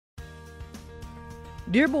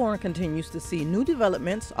Dearborn continues to see new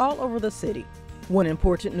developments all over the city. One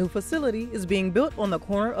important new facility is being built on the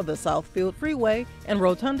corner of the Southfield Freeway and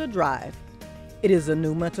Rotunda Drive. It is a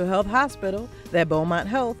new mental health hospital that Beaumont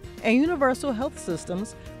Health and Universal Health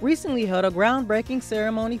Systems recently held a groundbreaking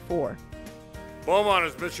ceremony for. Beaumont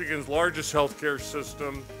is Michigan's largest healthcare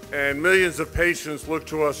system, and millions of patients look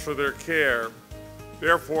to us for their care.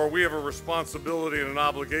 Therefore, we have a responsibility and an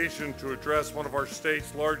obligation to address one of our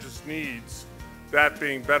state's largest needs, that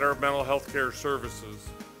being better mental health care services.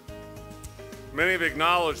 Many have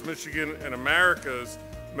acknowledged Michigan and America's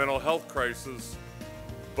mental health crisis,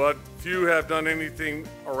 but few have done anything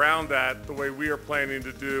around that the way we are planning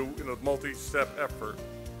to do in a multi-step effort.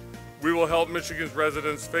 We will help Michigan's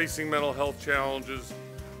residents facing mental health challenges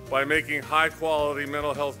by making high-quality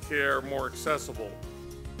mental health care more accessible.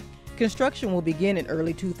 Construction will begin in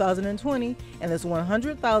early 2020, and this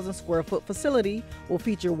 100,000 square foot facility will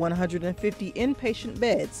feature 150 inpatient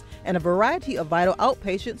beds and a variety of vital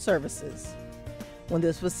outpatient services. When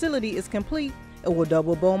this facility is complete, it will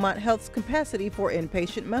double Beaumont Health's capacity for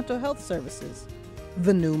inpatient mental health services.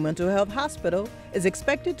 The new mental health hospital is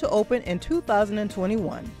expected to open in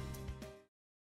 2021.